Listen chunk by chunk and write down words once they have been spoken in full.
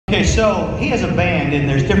Okay, so he has a band, and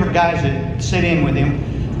there's different guys that sit in with him,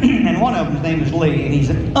 and one of them, his name is Lee, and he's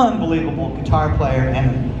an unbelievable guitar player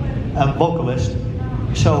and a vocalist.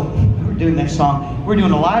 So we're doing that song. We're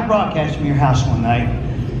doing a live broadcast from your house one night,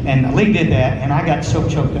 and Lee did that, and I got so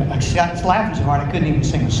choked up. I got laughing so hard I couldn't even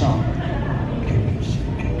sing a song.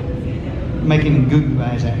 Making goo-goo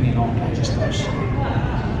eyes at me and all kinds of stuff.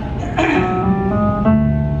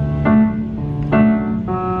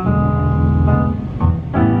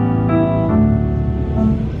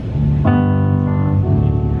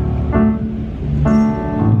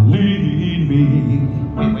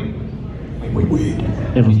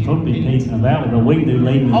 It was supposed to be Peace in the Valley, but we can do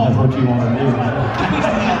Lead Me. That's what you want to do.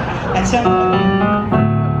 That sounds like...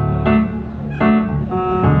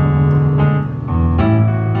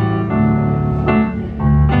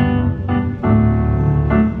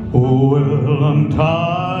 Oh, well, I'm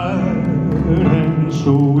tired and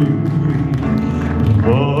so weary,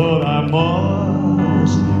 but I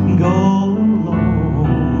must go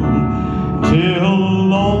along till the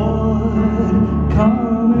Lord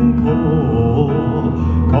come and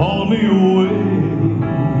call me away.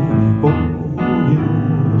 Oh,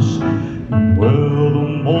 yes. Well, the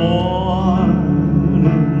morning's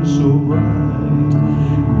so bright,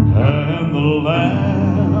 and the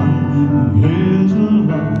Lamb is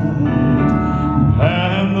alive,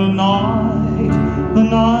 and the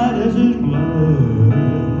night is as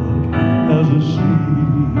black as the sea.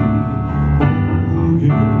 Oh,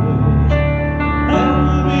 yes. There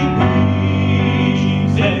will be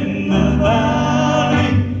peace in the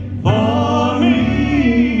valley for me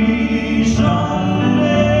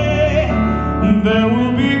someday. There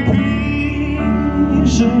will be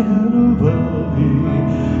peace in the valley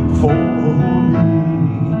for me.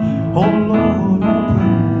 Oh Lord, I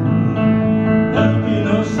pray there'll be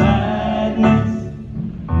no sadness,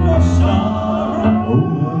 no sorrow,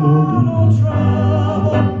 no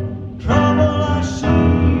trouble I see.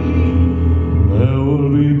 There will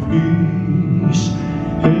be peace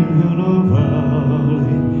in the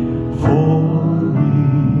valley for me.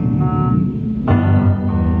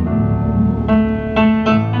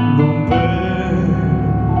 The bear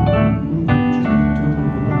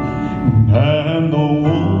and the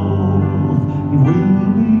wolf will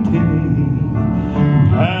be tame,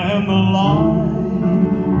 and the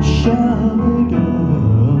light shall be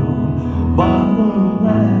down by the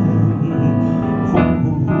land. Oh,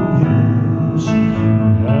 yes.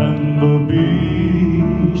 And the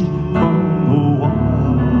beast from the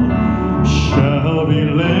wild shall be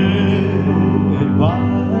led by a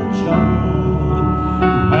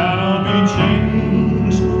child, and I'll be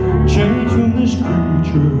changed from this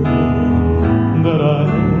creature that I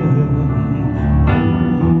am.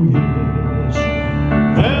 Oh, yes.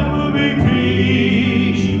 There will be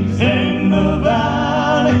peace in the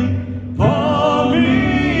valley for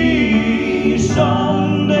me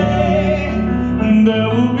someday. There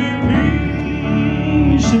will be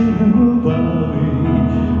peace in the valley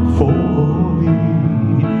for me.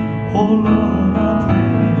 Oh Lord, I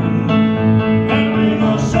pray there'll be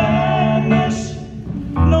no sadness,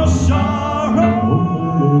 no sorrow,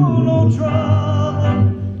 no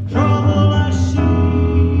trouble I see.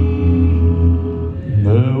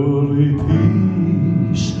 There will be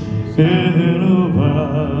peace in the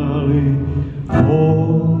valley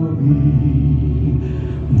for me.